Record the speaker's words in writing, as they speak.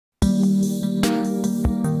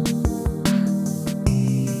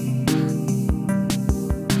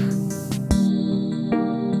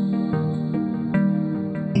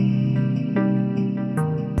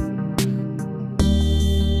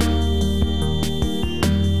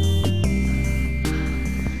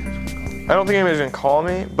I don't think anybody's gonna call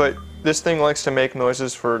me, but this thing likes to make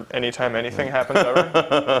noises for anytime anything happens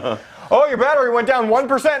ever. Oh, your battery went down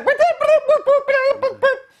 1%.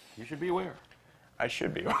 You should be aware. I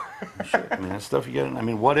should be aware. You should. I mean, that's stuff you get. I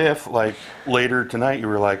mean, what if, like, later tonight you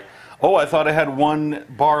were like, oh, I thought I had 1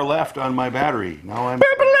 bar left on my battery. Now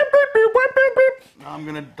I'm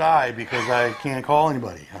gonna die because I can't call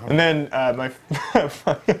anybody. And then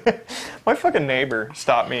my fucking neighbor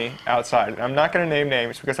stopped me outside. I'm not gonna name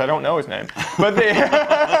names because I don't know his name. But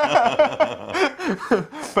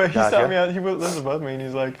but he stopped me out. He lives above me, and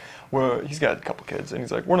he's like, "Well, he's got a couple kids," and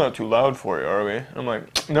he's like, "We're not too loud for you, are we?" I'm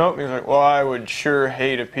like, "Nope." He's like, "Well, I would sure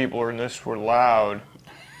hate if people in this were loud."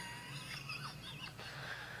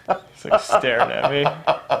 He's like staring at me.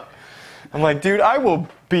 I'm like, dude, I will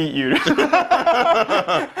beat you.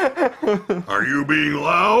 Are you being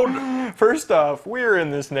loud? First off, we're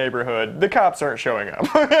in this neighborhood. The cops aren't showing up.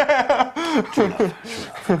 True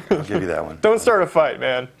enough. I'll give you that one. Don't start a fight,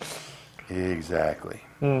 man. Exactly.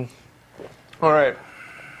 All right.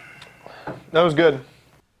 That was good.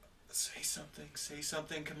 Say something. Say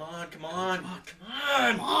something. Come on. Come on. Come on. Come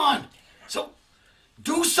on. Come on. So,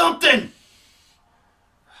 do something.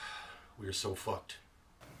 We're so fucked.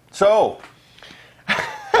 So,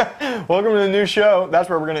 welcome to the new show. That's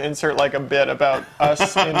where we're going to insert like a bit about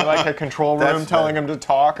us in like a control room telling him to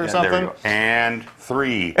talk or something. There we go. And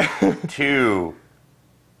 3, 2.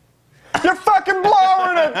 You're fucking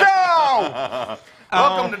blowing it. Go!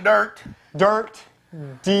 Welcome to Durnkt. Durnkt.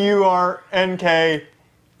 D-U-R-N-K-E-D-T.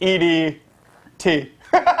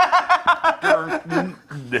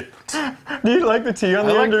 Do you like the T on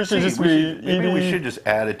the end, or should just be maybe we should just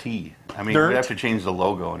add a T. I mean, we'd have to change the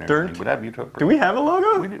logo and everything. Durnkt? Would that be do we have a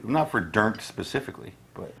logo? We do, not for Durnkt specifically,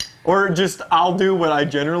 but or just I'll do what I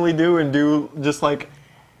generally do and do just like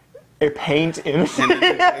a paint image.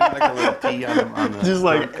 like a little T on the just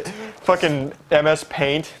like Durnkt. Fucking MS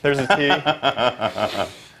Paint. There's a T.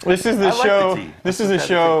 This is the show. This is a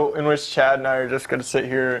show in which Chad and I are just going to sit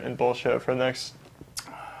here and bullshit for the next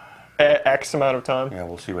X amount of time. Yeah,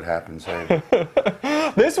 we'll see what happens.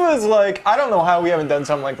 This was like, I don't know how we haven't done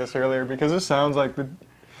something like this earlier, because this sounds like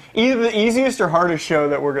either the easiest or hardest show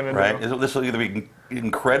that we're going to do. Right? This will either be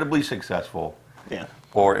incredibly successful,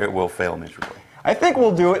 or it will fail miserably. I think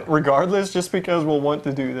we'll do it regardless, just because we'll want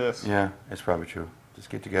to do this. Yeah, it's probably true. Just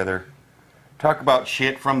get together, talk about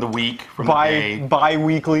shit from the week, from the day.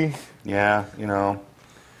 Bi-weekly. Yeah, you know,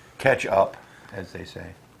 catch up, as they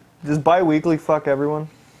say. Does bi-weekly fuck everyone?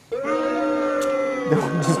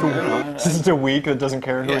 just a week that doesn't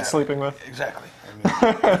care who it's sleeping with. Exactly.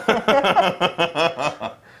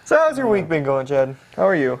 So how's your week been going, Chad? How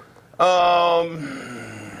are you? I've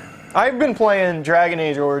been playing Dragon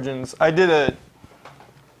Age Origins. I did a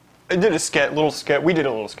little sketch. We did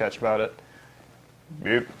a little sketch about it.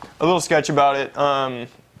 Yep. A little sketch about it a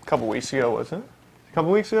couple weeks ago, wasn't it? A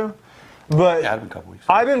couple weeks ago? But yeah, it's been a couple weeks.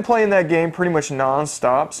 I've been playing that game pretty much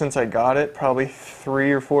non-stop since I got it, probably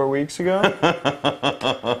 3 or 4 weeks ago.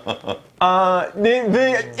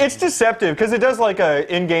 It's deceptive, because it does like a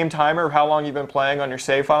in-game timer of how long you've been playing on your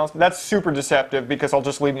save files. That's super deceptive, because I'll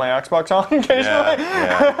just leave my Xbox on occasionally.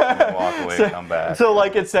 Yeah. Walk away, come back. So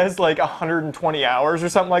like it says like 120 hours or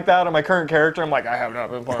something like that on my current character. I'm like, I have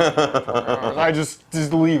not been playing for 120 hours. I just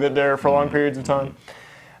leave it there for long periods of time.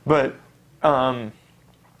 But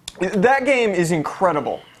that game is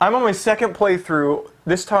incredible. I'm on my second playthrough,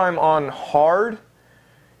 this time on hard,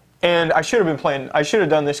 and I should have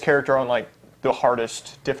done this character on like the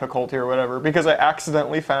hardest difficulty or whatever, because I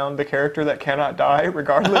accidentally found the character that cannot die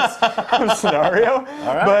regardless of scenario.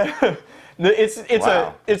 All right. But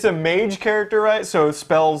it's a mage character, right? So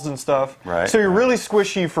spells and stuff. Right. So you're really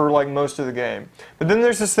squishy for like most of the game. But then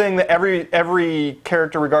there's this thing that every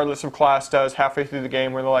character, regardless of class, does halfway through the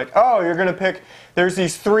game, where they're like, oh, you're gonna pick. There's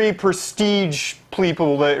these 3 prestige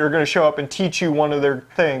people that are gonna show up and teach you one of their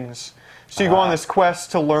things. So you go on this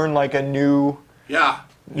quest to learn like a new thing. Yeah.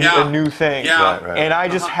 Right. And I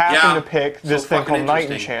just happened to pick this thing called Night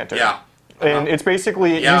Enchanter. Yeah. And it's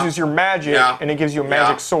basically, it uses your magic, and it gives you a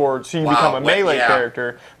magic sword, so you become a melee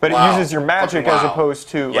character, but it uses your magic as opposed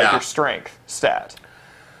to like your strength stat.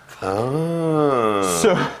 Oh.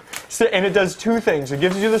 So, and it does 2 things. It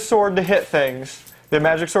gives you the sword to hit things, the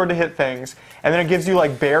magic sword to hit things, and then it gives you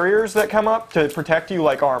like barriers that come up to protect you,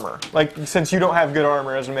 like armor. Like, since you don't have good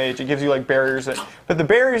armor as a mage, it gives you like barriers but the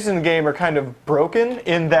barriers in the game are kind of broken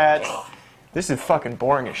in that. This is fucking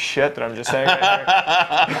boring as shit that I'm just saying right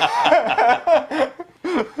here.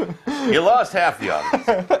 You lost half the audience.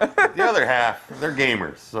 The other half, they're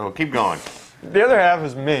gamers, so keep going. The other half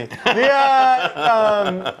is me.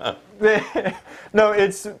 Yeah, no,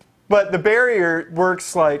 it's But the barrier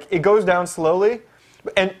works like, it goes down slowly,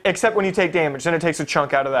 and except when you take damage, then it takes a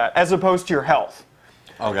chunk out of that, as opposed to your health.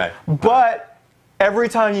 Okay. But every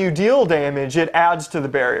time you deal damage, it adds to the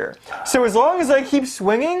barrier. So as long as I keep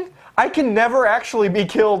swinging, I can never actually be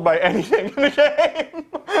killed by anything in the game.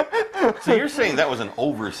 So you're saying that was an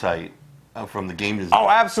oversight from the game design? Oh,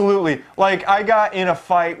 absolutely. Like, I got in an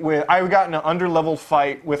underleveled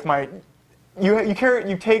fight with my... You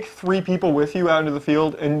take 3 people with you out into the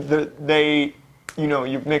field, and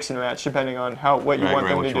you mix and match depending on what you want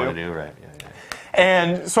them to do. Right.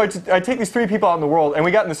 And so I take these 3 people out in the world, and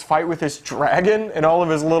we got in this fight with this dragon and all of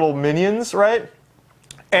his little minions, right?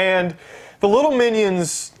 And the little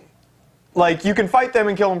minions, like, you can fight them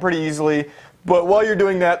and kill them pretty easily, but while you're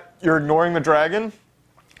doing that, you're ignoring the dragon,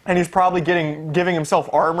 and he's probably giving himself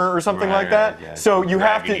armor or something like that. Yeah, so you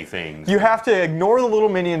have to ignore the little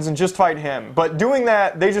minions and just fight him. But doing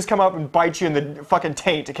that, they just come up and bite you in the fucking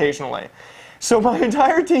taint occasionally. So my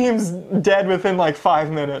entire team's dead within like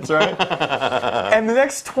 5 minutes, right? And the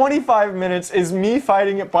next 25 minutes is me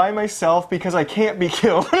fighting it by myself because I can't be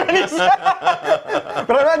killed.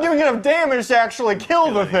 But I'm not doing enough damage to actually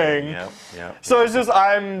kill the thing. Yep. So it's just,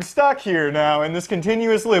 I'm stuck here now in this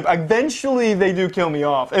continuous loop. Eventually they do kill me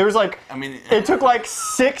off. It was like, it took like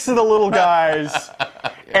 6 of the little guys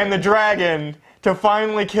and the dragon to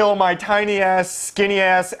finally kill my tiny ass, skinny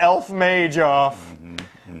ass elf mage off.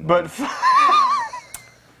 But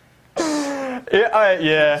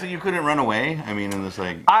yeah. So you couldn't run away? In this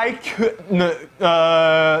like... I could no.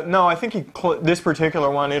 I think this particular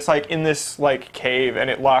one. It's like in this like cave, and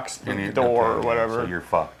it locks the door or whatever. So you're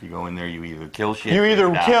fucked. You go in there. You either kill shit. You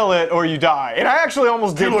either kill it or you die. And I actually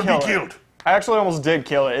almost did kill it. Killed. I actually almost did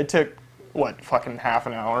kill it. It took fucking half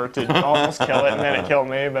an hour to almost kill it, and then it killed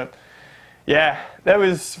me. But yeah, that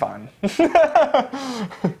was fun.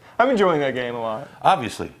 I'm enjoying that game a lot.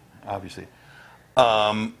 Obviously.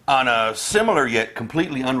 On a similar yet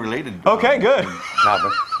completely unrelated good.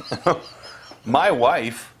 topic, my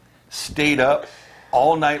wife stayed up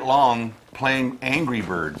all night long playing Angry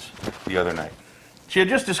Birds the other night. She had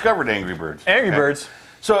just discovered Angry Birds. Angry Birds.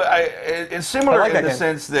 So it's similar in the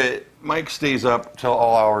sense that Mike stays up till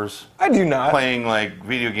all hours. I do not. Playing like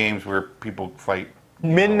video games where people fight.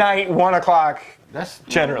 Midnight, 1 o'clock. That's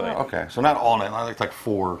generally. Okay, so not all night. It's like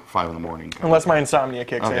 4 or 5 in the morning. Unless my insomnia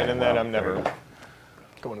kicks in, and then I'm never going to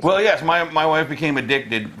sleep. Well, yes, my wife became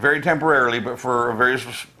addicted, very temporarily, but for a very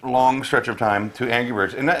long stretch of time, to Angry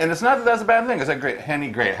Birds. And it's not that that's a bad thing. It's like, great, Henny,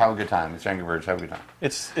 great, have a good time. It's Angry Birds, have a good time.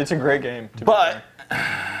 It's a great game. But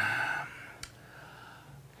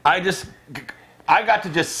I got to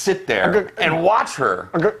just sit there and watch her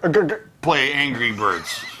play Angry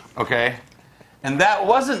Birds, okay? And that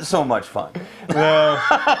wasn't so much fun. No,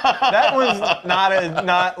 that was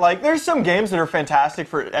not like. There's some games that are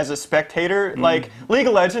fantastic as a spectator. Like League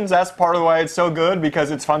of Legends, that's part of why it's so good, because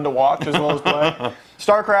it's fun to watch as well as play.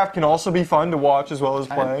 StarCraft can also be fun to watch as well as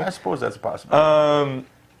play. I suppose that's a possibility.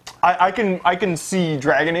 I can see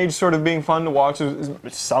Dragon Age sort of being fun to watch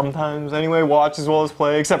sometimes anyway, watch as well as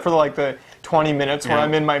play, except for the 20 minutes when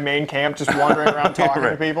I'm in my main camp just wandering around talking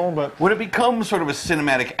to people. But when it becomes sort of a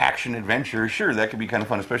cinematic action adventure, sure, that could be kind of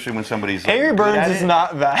fun, especially when somebody's Angry Birds is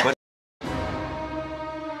not that. But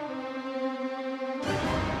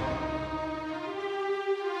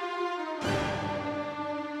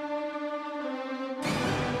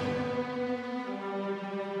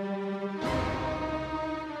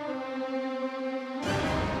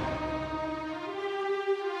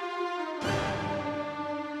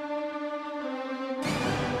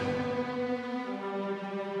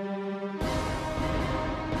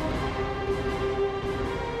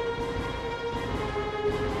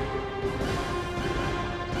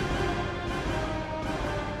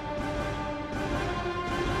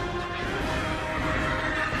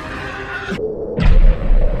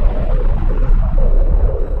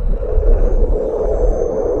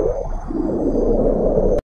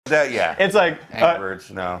yeah. It's like,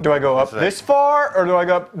 Birds, no. Do I go up this far, or do I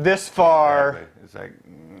go up this far? Exactly. It's like,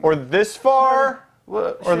 or this far,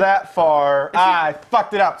 or that far? I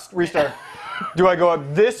fucked it up. Restart. Do I go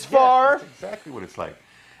up this far? That's exactly what it's like.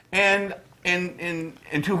 And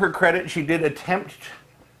to her credit, she did attempt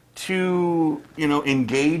to,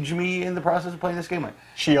 engage me in the process of playing this game. Like,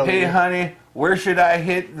 hey, honey, where should I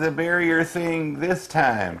hit the barrier thing this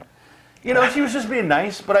time? She was just being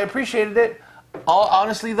nice, but I appreciated it.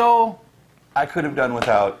 Honestly, though, I could have done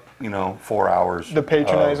without, 4 hours. The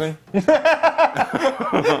patronizing. And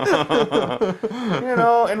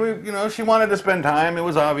she wanted to spend time. It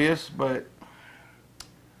was obvious, but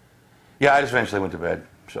yeah, I just eventually went to bed.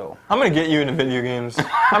 So I'm gonna get you into video games.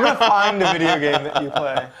 I'm gonna find a video game that you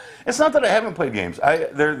play. it's not that I haven't played games.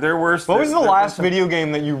 There were. What was the last video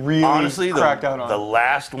game that you really honestly cracked out on? The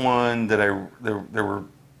last one that there were.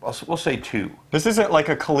 We'll say 2. This isn't like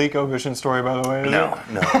a ColecoVision story, by the way. Is No,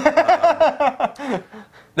 it?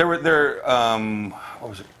 no. What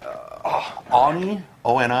was it? Oni?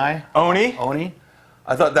 O-N-I? Oni?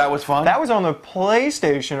 I thought that was fun. That was on the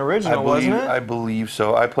PlayStation original, wasn't it? I believe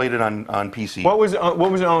so. I played it on PC. What was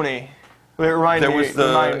Oni?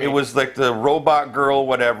 It was like the robot girl,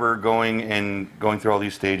 whatever, going through all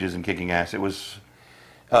these stages and kicking ass. It was,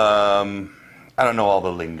 I don't know all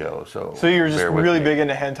the lingo, so. So you were just really big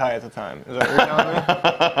into hentai at the time. Is that what you're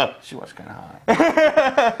telling me? She was kind of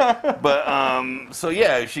hot. But so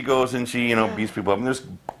yeah, she goes and she beats people up. And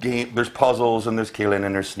there's puzzles and there's killing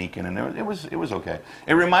and there's sneaking and it was okay.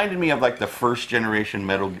 It reminded me of like the first generation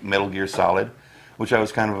Metal Gear Solid, which I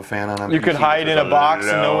was kind of a fan on. You could hide in a box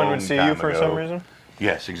and no one would see you for some reason?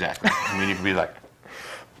 Yes, exactly. I mean, you could be like,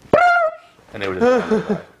 and they would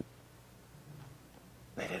just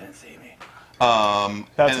they didn't see me.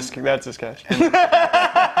 That's a sketch.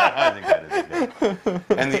 I think that is a sketch.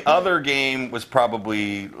 And the other game was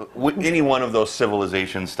probably any one of those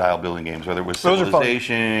Civilization-style building games, whether it was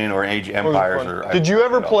Civilization or Age of Empires. Did you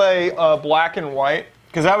ever play Black and White?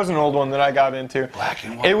 Because that was an old one that I got into. Black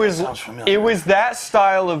and White. Sounds familiar. It was that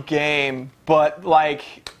style of game, but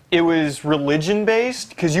like it was religion based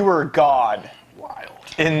because you were a god. Wild.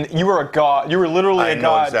 And you were a god. You were literally a god.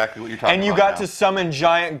 I know exactly what you're talking about. And you got to summon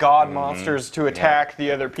giant god monsters to attack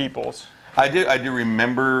the other peoples. I do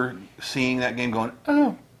remember seeing that game, going,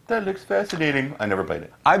 oh, that looks fascinating. I never played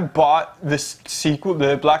it. I bought this sequel,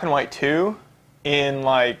 the Black and White 2, in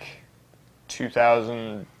like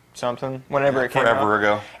 2000 something, whenever it came out. Forever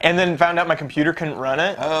ago. And then found out my computer couldn't run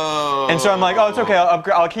it. Oh. And so I'm like, oh, it's okay.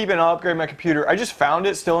 I'll keep it and I'll upgrade my computer. I just found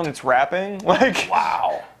it still in its wrapping. Like,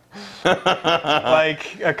 wow.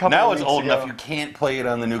 Like a couple now of weeks it's old ago. enough you can't play it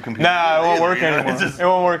on the new computer. Nah, it won't work anymore. It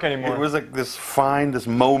won't work anymore. It was like this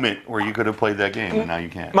moment where you could have played that game, and now you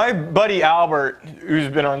can't. My buddy Albert, who's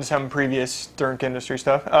been on some previous Durnk Industries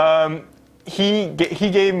stuff, he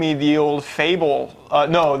gave me the old Fable.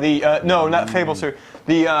 No, not Fable. Sorry,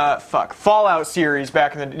 the Fallout series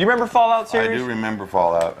back in the. Do you remember Fallout series? I do remember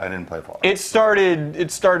Fallout. I didn't play Fallout. It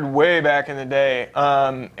started way back in the day,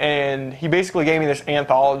 and he basically gave me this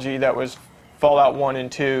anthology that was Fallout 1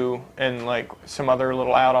 and 2 and like some other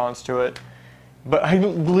little add-ons to it. But I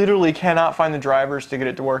literally cannot find the drivers to get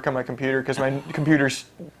it to work on my computer because my computer's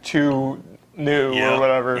too new or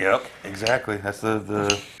whatever. Yep, exactly. That's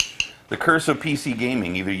the curse of PC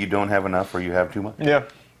gaming. Either you don't have enough or you have too much. Yeah.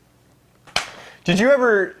 Did you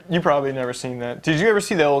ever? You probably never seen that. Did you ever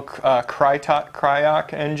see the old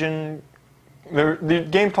Cryok engine? The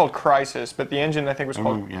game called Crysis, but the engine I think was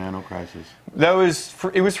called. Yeah, no Crysis.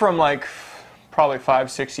 It was from like probably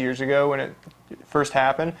 5-6 years ago when it first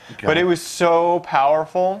happened. Okay. But it was so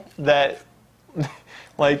powerful that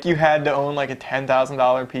like you had to own like a $10,000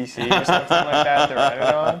 PC or something like that to run it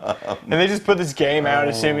on. And they just put this game out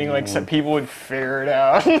assuming like some people would figure it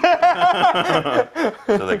out.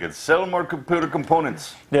 So they could sell more computer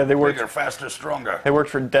components. Yeah, they worked. Bigger, faster, stronger. They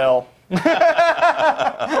worked for Dell.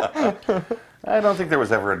 I don't think there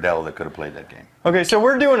was ever a Dell that could have played that game. Okay, so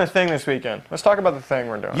we're doing a thing this weekend. Let's talk about the thing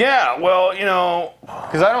we're doing. Yeah, well,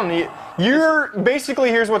 because I don't need. You're basically,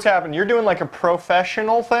 here's what's happened. You're doing like a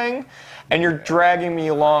professional thing, and you're dragging me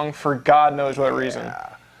along for God knows what reason.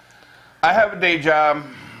 I have a day job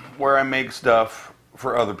where I make stuff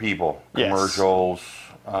for other people. Yes. Commercials,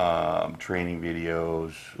 training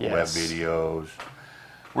videos, web videos.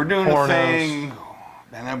 We're doing Pornos. a thing,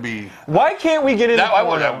 and that'd be. Why can't we get into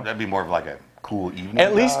porno? That'd be more of like a cool evening.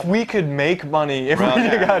 At least we could make money if we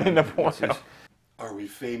got into porno. Are we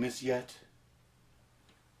famous yet?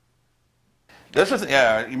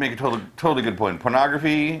 You make a totally good point.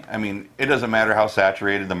 Pornography, I mean, it doesn't matter how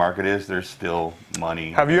saturated the market is, there's still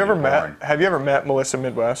money. Have you ever met Melissa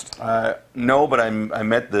Midwest? No, but I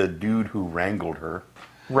met the dude who wrangled her.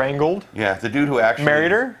 Wrangled? Yeah, the dude who actually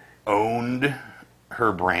married her? Owned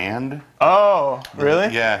her brand. Oh,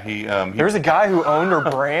 really? Yeah, there was a guy who owned her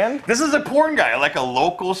brand? This is a porn guy, like a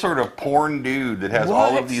local sort of porn dude that has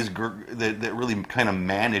all of these, that really kind of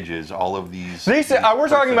manages all of these. They say, we're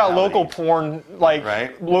talking about local porn,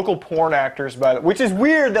 local porn actors, which is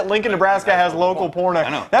weird that Lincoln, Nebraska has local porn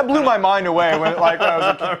actors. I know. That blew my mind away when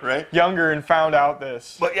I was younger and found out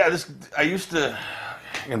this. But yeah, I used to,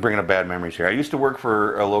 I'm bringing up bad memories here. I used to work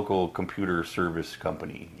for a local computer service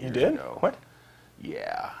company. You did? Ago. What?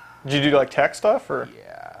 Yeah. Did you do like tech stuff or?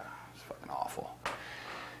 Yeah, it's fucking awful.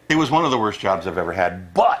 It was one of the worst jobs I've ever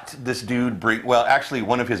had. But this dude well, actually,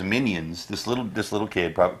 one of his minions, this little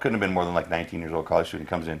kid, probably couldn't have been more than like 19 years old, college student,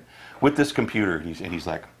 comes in with this computer, and he's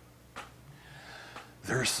like,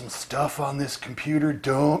 "There's some stuff on this computer.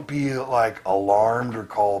 Don't be like alarmed or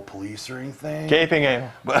call police or anything." Gaping anal.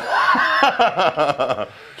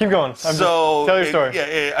 Keep going. Tell your story.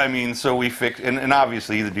 Yeah, I mean, so we fixed, and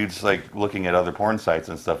obviously the dude's like looking at other porn sites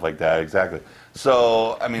and stuff like that. Exactly.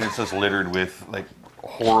 So I mean, it's just littered with like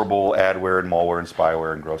horrible adware and malware and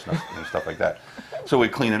spyware and grossness and stuff like that. So we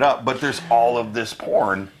clean it up, but there's all of this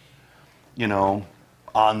porn, you know,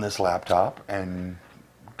 on this laptop, and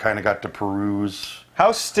kind of got to peruse.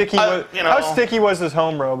 How sticky was this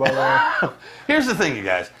home row, by the way? Here's the thing, you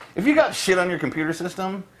guys. If you got shit on your computer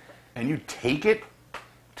system and you take it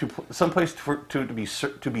to someplace to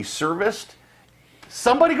be serviced,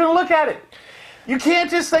 somebody's gonna look at it. You can't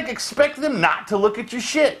just like expect them not to look at your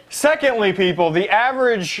shit. Secondly, people, the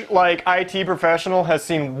average like IT professional has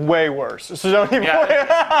seen way worse. So don't even. You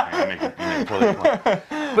make a totally point.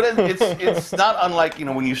 But it's not unlike, you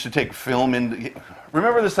know, when you used to take film in.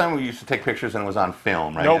 Remember this time when we used to take pictures and it was on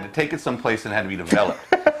film, right? Nope. You had to take it someplace and it had to be developed.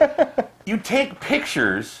 You take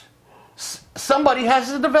pictures. Somebody has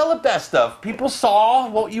to develop that stuff. People saw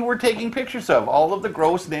what you were taking pictures of. All of the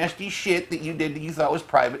gross, nasty shit that you did that you thought was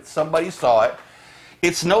private. Somebody saw it.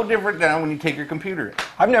 It's no different now when you take your computer in.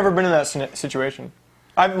 I've never been in that situation.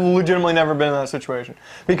 I've legitimately never been in that situation.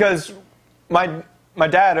 Because my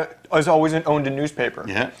dad has always owned a newspaper.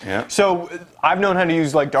 Yeah. So I've known how to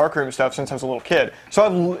use like darkroom stuff since I was a little kid.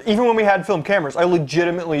 So even when we had film cameers, I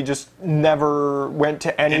legitimately just never went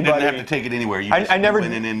to anybody. You didn't have to take it anywhere. You I never.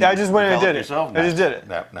 Went in and I just went in and did it. Yourself? I just did it.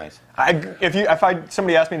 Nice. If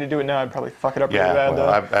somebody asked me to do it now, I'd probably fuck it up really bad.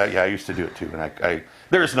 Well, I used to do it too, and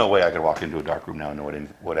there's no way I could walk into a dark room now and know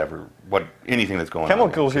anything that's going on.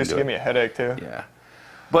 Chemicals used to give me a headache too. Yeah,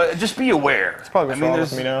 but just be aware. It's probably what's wrong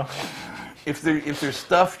with me now. If there's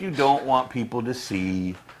stuff you don't want people to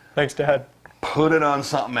see, thanks, Dad. Put it on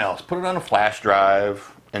something else. Put it on a flash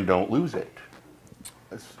drive and don't lose it.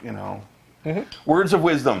 It's, you know, words of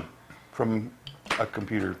wisdom from a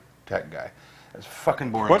computer tech guy. It's fucking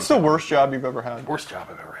boring. What's the worst job you've ever had? Worst job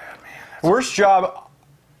I've ever had, man. Worst job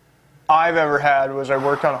I've ever had was I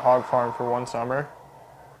worked on a hog farm for one summer.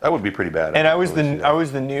 That would be pretty bad. And I was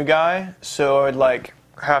the new guy, so I'd like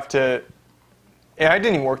have to. Yeah, I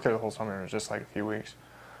didn't even work there the whole summer. It was just like a few weeks.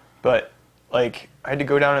 But like I had to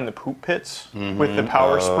go down in the poop pits with the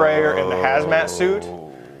power sprayer and the hazmat suit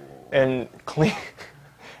and clean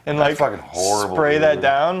and like horrible, spray that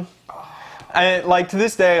down. And like to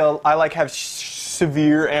this day, I like have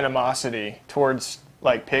severe animosity towards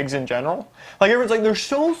like pigs in general. Like everyone's like, they're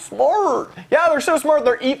so smart. Yeah, they're so smart.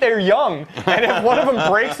 They're young, and if one of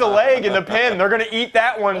them breaks a leg in the pen, they're gonna eat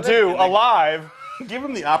that one too, alive. Give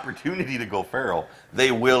them the opportunity to go feral.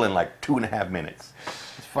 They will in like 2.5 minutes.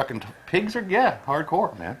 It's fucking pigs are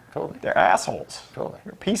hardcore, man. Totally. They're assholes. Totally.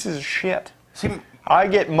 They're pieces of shit. See, I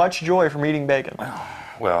get much joy from eating bacon.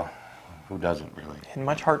 Well, who doesn't really? And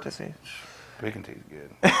much heart disease. Bacon tastes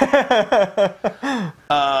good.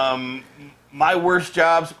 My worst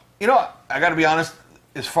jobs, you know, I got to be honest,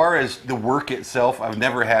 as far as the work itself, I've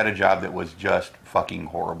never had a job that was just fucking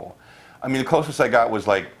horrible. I mean, the closest I got was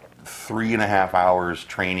like 3.5 hours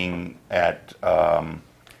training at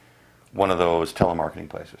one of those telemarketing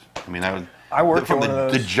places. I mean, that was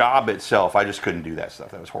the job itself. I just couldn't do that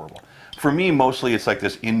stuff. That was horrible. For me, mostly it's like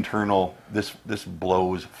this internal. This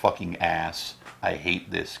blows fucking ass. I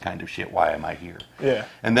hate this kind of shit. Why am I here? Yeah.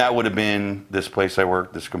 And that would have been this place I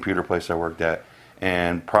worked, this computer place I worked at,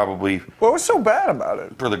 and probably. What was so bad about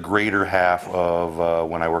it? For the greater half of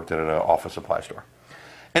when I worked at an office supply store.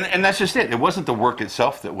 And that's just it. It wasn't the work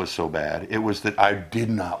itself that was so bad. It was that I did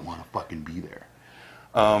not want to fucking be there.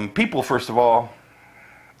 People, first of all,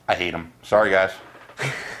 I hate them. Sorry, guys.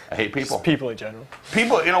 I hate people. Just people in general.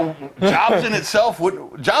 People, you know, jobs in itself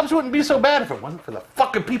jobs wouldn't be so bad if it wasn't for the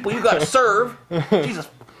fucking people you got to serve. Jesus.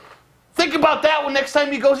 Think about that when next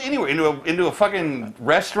time you go anywhere into a fucking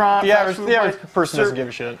restaurant. The average person doesn't give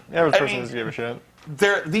a shit. The average person doesn't give a shit.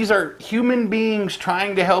 These are human beings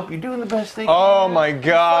trying to help you, doing the best they can. Oh my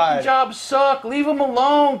God! Fucking jobs suck. Leave them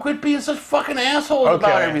alone. Quit being such fucking assholes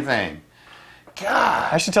about everything.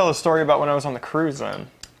 God. I should tell a story about when I was on the cruise then.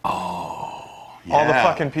 Oh, yeah. All the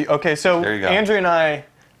fucking people. Okay, so there you go. Andrea and I,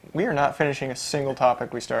 we are not finishing a single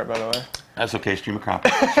topic we start, by the way. That's okay. Stream of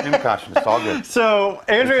consciousness. Stream of consciousness. It's all good. So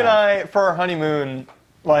Andrea and I, for our honeymoon,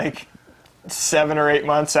 like 7 or 8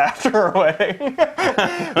 months after our wedding,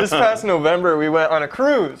 this past November, we went on a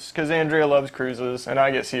cruise because Andrea loves cruises and I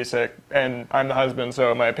get seasick and I'm the husband,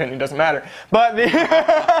 so my opinion doesn't matter. But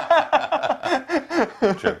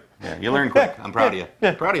Sure. Yeah, you learn quick. I'm proud of you.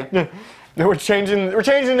 Yeah. Proud of you. Yeah. We're changing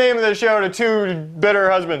the name of the show to Two Bitter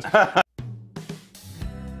Husbands.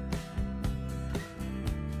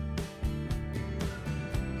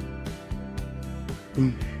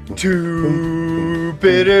 Two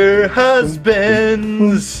bitter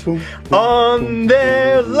husbands on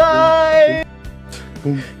their lives.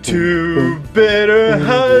 Two bitter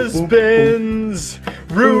husbands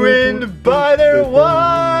ruined by their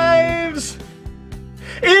wives.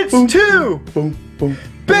 It's two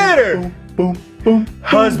bitter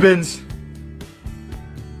husbands.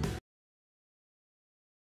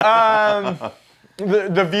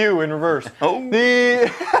 The View in reverse. Oh.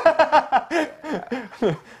 The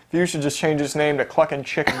View should just change its name to Clucking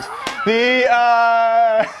Chickens.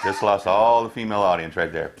 Just lost all the female audience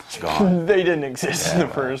right there. It's gone. They didn't exist in the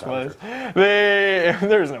first place.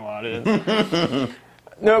 There's no audience.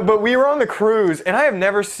 No, but we were on the cruise, and I have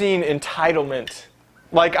never seen entitlement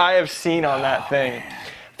like I have seen on that thing.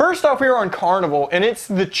 First off, we were on Carnival, and it's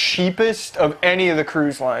the cheapest of any of the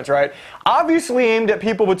cruise lines, right? Obviously aimed at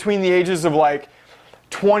people between the ages of like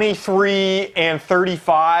 23 and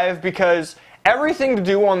 35, because everything to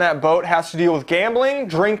do on that boat has to deal with gambling,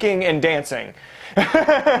 drinking, and dancing.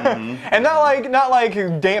 And not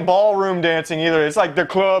like ballroom dancing either. It's like the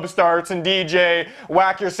club starts and DJ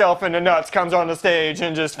Whack Yourself in the Nuts comes on the stage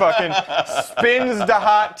and just fucking spins the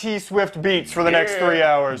hot T-Swift beats for the next 3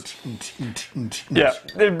 hours. Yeah,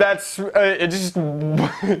 that's it's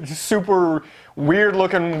just super weird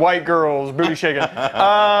looking white girls booty shaking.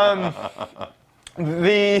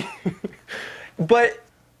 But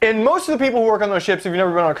and most of the people who work on those ships, if you've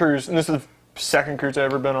never been on a cruise, and this is the second cruise I've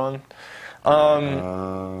ever been on.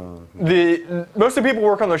 Most of the people who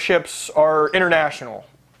work on those ships are international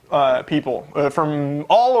people from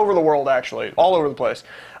all over the world, actually, all over the place.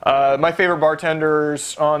 My favorite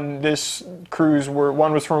bartenders on this cruise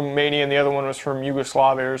one was from Romania and the other one was from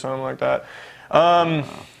Yugoslavia or something like that. And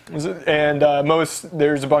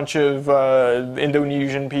there's a bunch of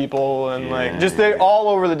Indonesian people and they all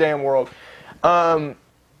over the damn world. And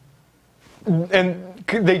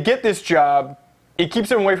they get this job. It keeps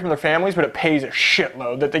them away from their families, but it pays a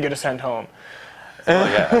shitload that they get to send home. Well,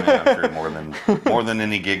 yeah, I mean, I'm sure more than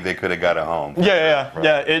any gig they could have got at home.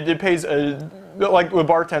 Yeah. It pays like the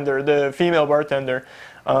bartender, the female bartender.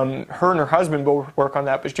 Her and her husband both work on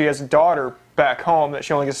that, but she has a daughter back home that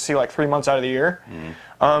she only gets to see like 3 months out of the year.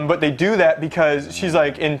 But they do that because she's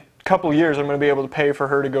like, in a couple of years, I'm going to be able to pay for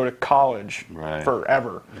her to go to college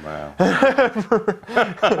forever. Wow.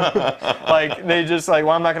 Like they just like,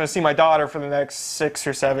 well, I'm not going to see my daughter for the next 6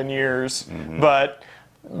 or 7 years, but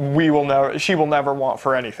she will never want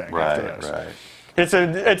for anything after this. Right. It's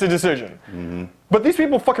a decision. But these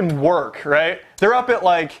people fucking work, right? They're up at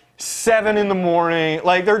like 7 in the morning.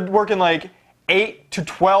 Like they're working like 8 to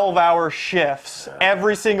 12-hour shifts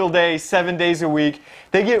every single day, 7 days a week.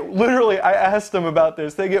 They get literally, I asked them about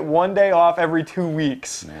this, they get 1 day off every 2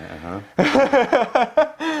 weeks.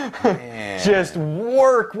 Just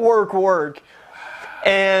work.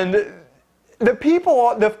 And the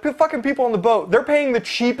fucking people on the boat, they're paying the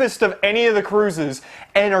cheapest of any of the cruises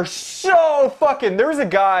and are so fucking, there was a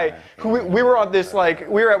guy who we were on this, like,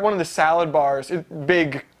 we were at one of the salad bars,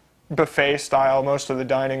 big buffet style, most of the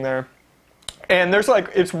dining there. And there's like,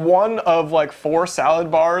 it's one of like 4 salad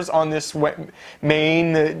bars on this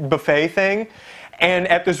main buffet thing. And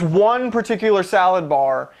at this one particular salad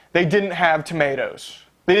bar, they didn't have tomatoes.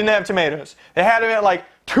 They had them at like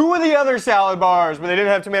 2 of the other salad bars, but they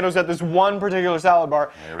didn't have tomatoes at this one particular salad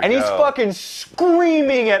bar. And he's fucking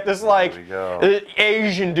screaming at this like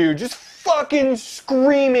Asian dude, just fucking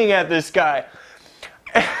screaming at this guy.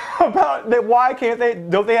 About that, why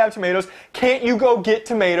don't they have tomatoes? Can't you go get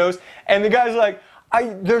tomatoes? And the guy's like,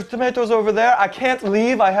 there's tomatoes over there. I can't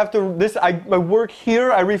leave. I have to. I work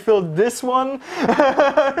here. I refilled this one.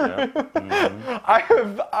 I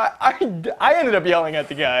ended up yelling at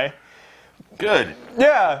the guy. Good.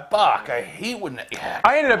 Yeah. Fuck. I hate when that. Yeah.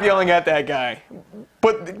 I ended up yelling at that guy,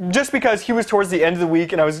 but just because he was towards the end of the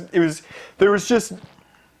week, and it was just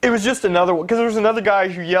another one, because there was another guy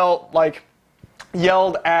who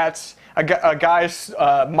yelled at a guy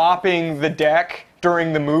mopping the deck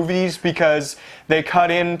during the movies because they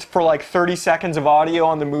cut in for like 30 seconds of audio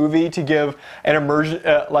on the movie to give an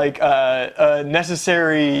a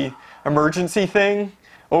necessary emergency thing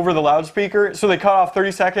over the loudspeaker. So they cut off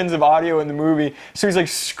 30 seconds of audio in the movie. So he's like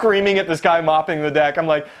screaming at this guy mopping the deck. I'm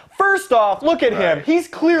like, first off, look at him. He's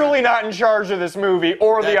clearly not in charge of this movie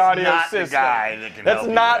or the audio system. The guy that can That's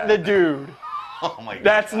not the dude. Oh my God.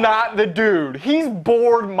 That's not the dude. He's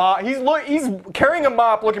bored. He's carrying a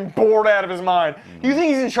mop, looking bored out of his mind. You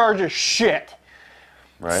think he's in charge of shit?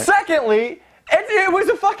 Right. Secondly, it was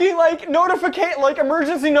a fucking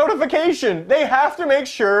emergency notification. They have to make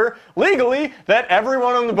sure legally that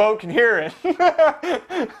everyone on the boat can hear it.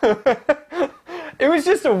 It was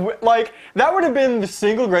just that would have been the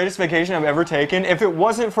single greatest vacation I've ever taken if it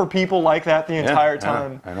wasn't for people like that the entire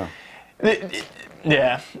time. I know.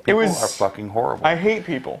 Yeah, People are fucking horrible. I hate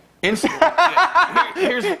people. This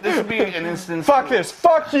would be an instance. Fuck this.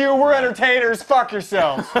 Fuck you. We're entertainers. Fuck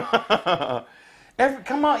yourselves.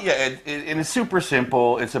 Come on, yeah, and it's super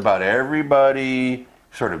simple. It's about everybody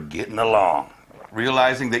sort of getting along,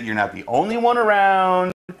 realizing that you're not the only one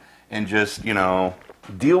around, and just,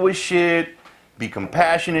 deal with shit, be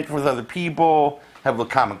compassionate with other people, have a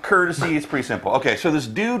common courtesy. It's pretty simple. Okay, so this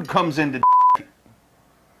dude comes into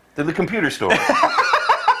the computer store.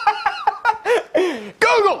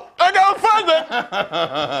 Google! I gotta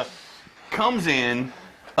find it! Comes in,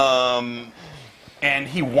 and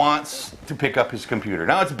he wants to pick up his computer.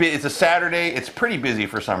 Now it's a Saturday. It's pretty busy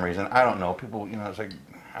for some reason. I don't know. People, it's like,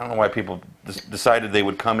 I don't know why people decided they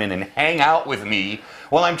would come in and hang out with me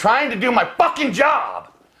while I'm trying to do my fucking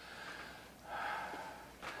job.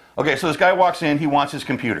 Okay, so this guy walks in. He wants his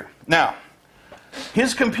computer. Now,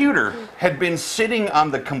 his computer had been sitting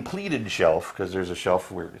on the completed shelf, because there's a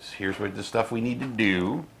shelf where here's what the stuff we need to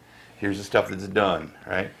do. Here's the stuff that's done,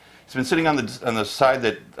 right? It's been sitting on the side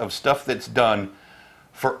of stuff that's done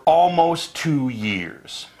for almost 2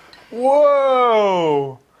 years.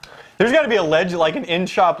 Whoa! There's got to be an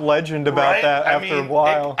in-shop legend about that after a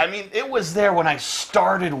while. It was there when I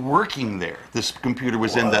started working there. This computer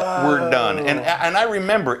was in the we're done. And I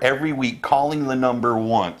remember every week calling the number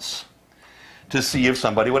once to see if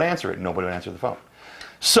somebody would answer it. Nobody would answer the phone.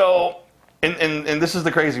 So, and this is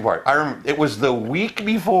the crazy part. I remember it was the week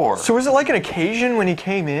before. So was it like an occasion when he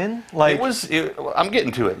came in? I'm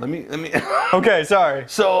getting to it. Let me. Okay, sorry.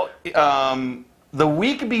 So, the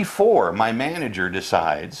week before, my manager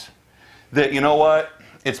decides that, you know what?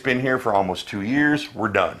 It's been here for almost 2 years. We're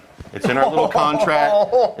done. It's in our little contract.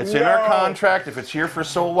 It's in our contract. If it's here for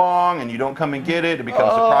so long and you don't come and get it, it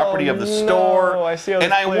becomes the property of the store. I see how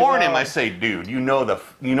and this I plays warn him. out. I say, dude, you know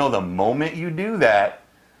the moment you do that,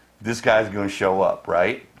 this guy's going to show up,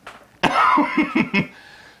 right?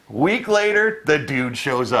 Week later, the dude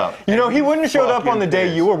shows up. He wouldn't have showed up on the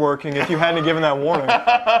day you were working if you hadn't given that warning.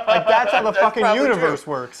 That's how the fucking universe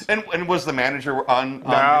works. And was the manager on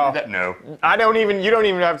No. duty? No. You don't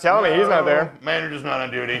even have to tell me. He's not there. Manager's not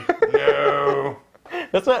on duty. No.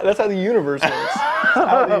 That's how the universe works. That's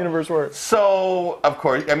how the universe works. So, of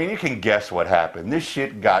course, you can guess what happened. This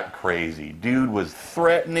shit got crazy. Dude was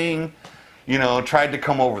threatening. Tried to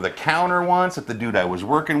come over the counter once at the dude I was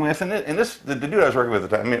working with, the dude I was working with at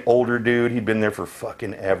the time, older dude, he'd been there for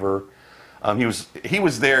fucking ever. He was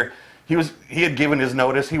there. He had given his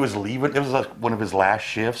notice. He was leaving. It was like one of his last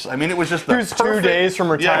shifts. It was just he was 2 days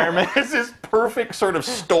from retirement. Yeah, it's this perfect sort of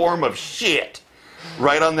storm of shit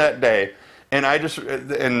right on that day. And I just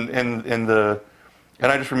I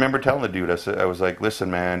just remember telling the dude, I was like,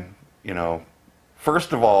 listen, man,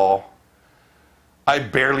 first of all, I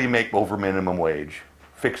barely make over minimum wage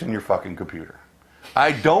fixing your fucking computer.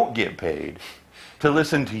 I don't get paid to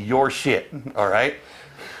listen to your shit, all right?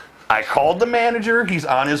 I called the manager. He's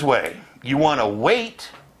on his way. You want to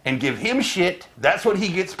wait and give him shit, that's what he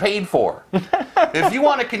gets paid for. If you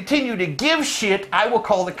want to continue to give shit, I will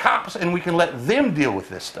call the cops and we can let them deal with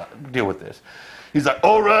this stuff. He's like,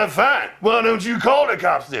 all right, fine. Why don't you call the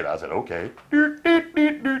cops then? I said, okay.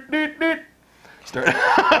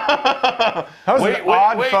 That was an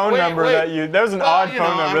odd phone number. That was an odd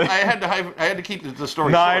phone number. I had to keep the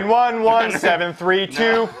story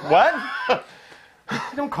 911732. What? You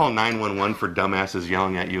don't call 911 for dumbasses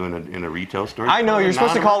yelling at you in a retail store. I know you're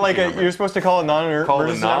supposed to call a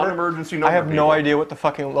non-emergency number. I have no idea what the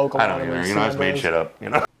fucking local. I don't either. I just made shit up.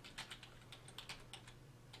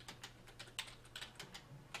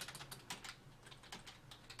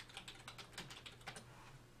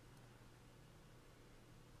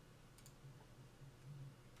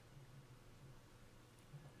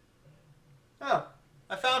 Oh,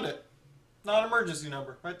 I found it. Non-emergency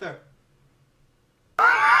number, right there.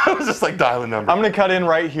 I was just like dialing number. I'm going to cut in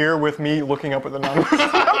right here with me looking up at the number.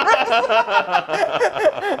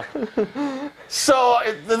 So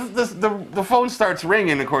the phone starts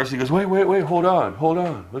ringing. Of course, he goes, wait, hold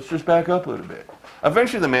on. Let's just back up a little bit.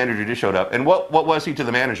 Eventually, the manager just showed up. And what was he to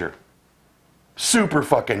the manager? Super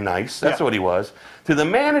fucking nice. That's what he was. To the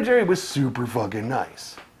manager, he was super fucking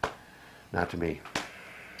nice. Not to me.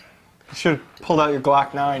 You should have pulled out your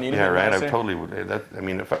Glock 9. Yeah, right. I totally would.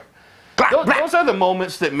 Those are the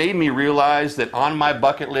moments that made me realize that on my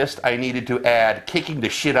bucket list, I needed to add kicking the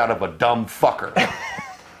shit out of a dumb fucker.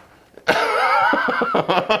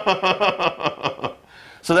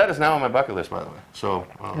 So that is now on my bucket list, by the way. So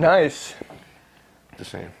nice.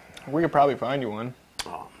 Just saying. We could probably find you one.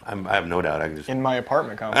 Oh, I have no doubt. I can just in my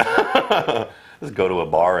apartment complex. Just go to a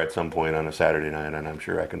bar at some point on a Saturday night, and I'm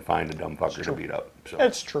sure I can find a dumb fucker to beat up. So.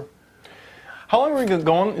 That's true. How long are we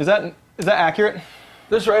going? Is that accurate?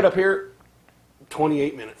 This right up here,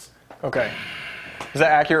 28 minutes. Okay. Is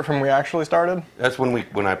that accurate from when we actually started? That's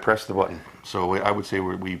when I pressed the button. So I would say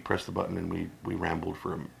we pressed the button and we rambled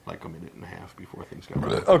for like a minute and a half before things got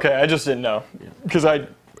rolling. Okay, I just didn't know because I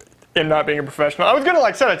am not being a professional. I was gonna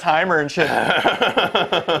like set a timer and shit.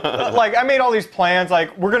 Like I made all these plans.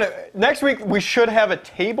 Like next week we should have a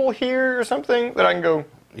table here or something that I can go.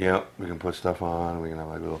 Yeah, we can put stuff on. We can have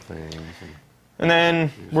like little things. And then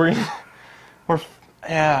we're.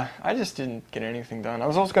 Yeah, I just didn't get anything done. I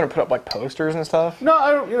was also going to put up like posters and stuff. No, I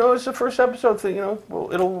don't. You know, it's the first episode thing. You know,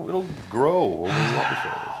 well, it'll grow over the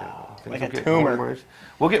episodes. You know, like a tumor.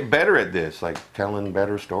 We'll get better at this, like telling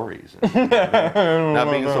better stories. And, not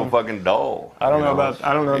being so fucking dull. I don't know about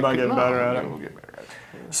getting better at it. We'll get better at it.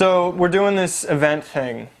 So we're doing this event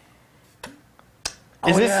thing.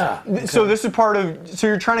 So this is part of. So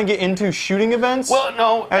you're trying to get into shooting events? Well,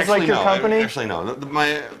 no. As like your company? Actually, no.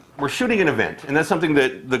 We're shooting an event, and that's something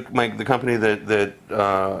that the company that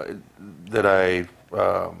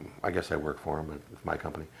I guess I work for, but it's my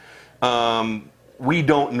company. We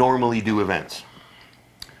don't normally do events.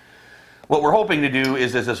 What we're hoping to do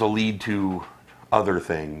is this will lead to other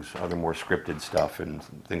things, other more scripted stuff, and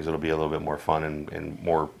things that'll be a little bit more fun and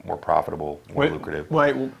more profitable, more lucrative.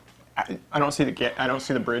 Wait, I don't see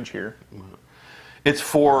the bridge here. It's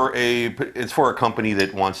for a company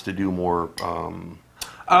that wants to do more.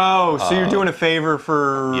 So you're doing a favor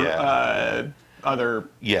for other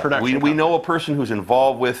production. We know a person who's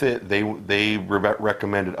involved with it. They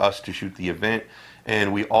recommended us to shoot the event,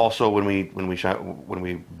 and we also when we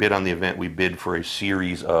bid on the event, we bid for a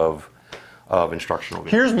series of instructional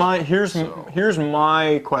videos. Here's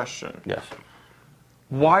my question. Yes.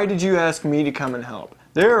 Why did you ask me to come and help?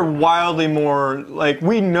 There are wildly more, like,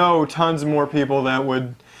 we know tons more people that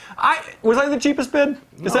would. Was I the cheapest bid?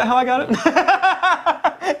 No. Is that how I got it?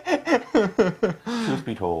 Truth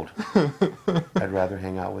be told, I'd rather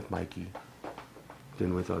hang out with Mikey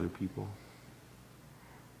than with other people.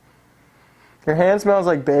 Your hand smells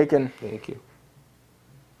like bacon. Thank you.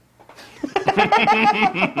 The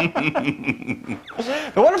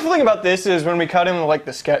wonderful thing about this is when we cut in like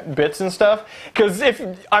the bits and stuff, because if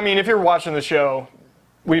you're watching the show,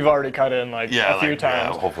 we've already cut in a few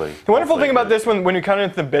times. Yeah, hopefully. The wonderful thing about this when you cut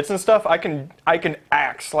into the bits and stuff, I can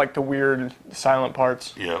axe like the weird silent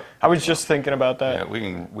parts. Yeah. I was just thinking about that. Yeah, we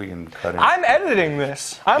can cut in. I'm editing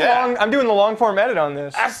this. I'm doing the long form edit on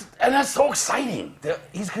this. That's so exciting.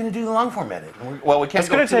 He's going to do the long form edit. Well, we can't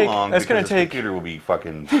go too long because the computer will be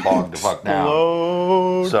fucking bogged the fuck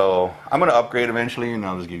down. So I'm going to upgrade eventually, and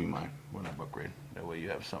I'll just give you mine when I upgrade. That way you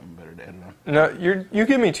have something better to edit on. No, you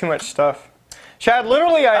give me too much stuff. Chad,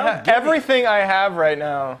 literally, everything I have right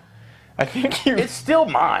now. I think it's still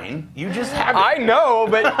mine. You just have it. I know,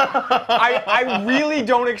 but I really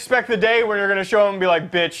don't expect the day when you're going to show them and be like,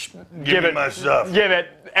 bitch, give it my stuff. Give it.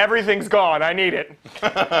 Everything's gone. I need it.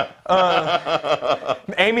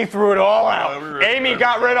 Amy threw it all out. Amy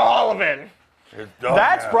got rid of all of it.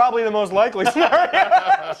 That's probably the most likely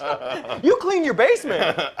scenario. You cleaned your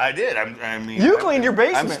basement. I did. You cleaned your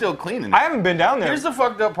basement. I'm still cleaning. I haven't been down there. Here's the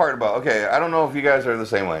fucked up part about. Okay, I don't know if you guys are the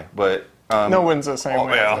same way, but no one's the same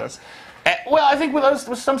way as this. Well, I think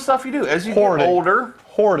with some stuff you do as you get older.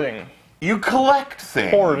 Hoarding. You collect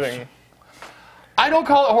things. Hoarding. I don't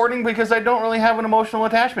call it hoarding because I don't really have an emotional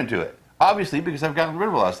attachment to it. Obviously, because I've gotten rid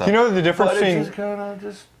of a lot of stuff. You know the difference between. It just kind of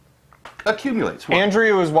just accumulates.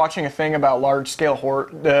 Andrea was watching a thing about large-scale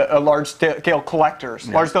collectors,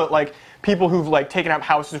 like people who've like taken up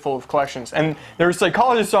houses full of collections. And there were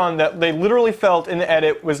psychologists on that they literally felt in the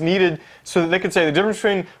edit was needed so that they could say the difference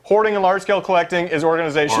between hoarding and large-scale collecting is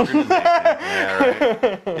organization. Yeah,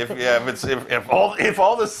 right. If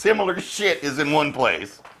all the similar shit is in one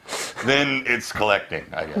place, then it's collecting,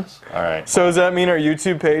 I guess. All right. So does that mean our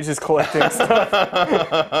YouTube page is collecting stuff?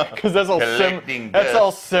 Because that's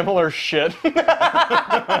all similar shit.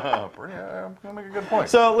 I'll make a good point.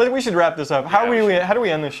 So we should wrap this up. How do we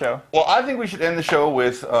end this show? Well, I think we should end the show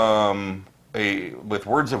with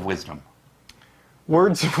words of wisdom.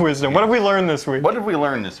 Words of wisdom. What have we learned this week? What did we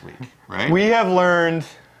learn this week? Right. We have learned.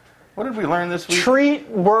 What did we learn this week? Treat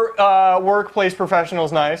workplace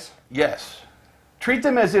professionals nice. Yes. Treat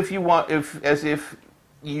them as if you wanted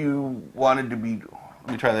to be.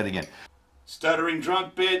 Let me try that again. Stuttering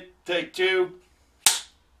drunk bit, take two.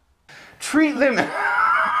 Treat them.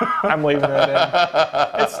 I'm leaving it in.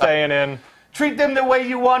 It's staying in. Treat them the way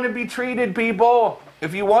you want to be treated, people.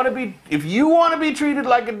 If you want to be treated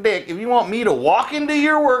like a dick, if you want me to walk into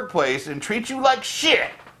your workplace and treat you like shit,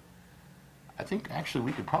 I think actually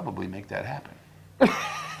we could probably make that happen.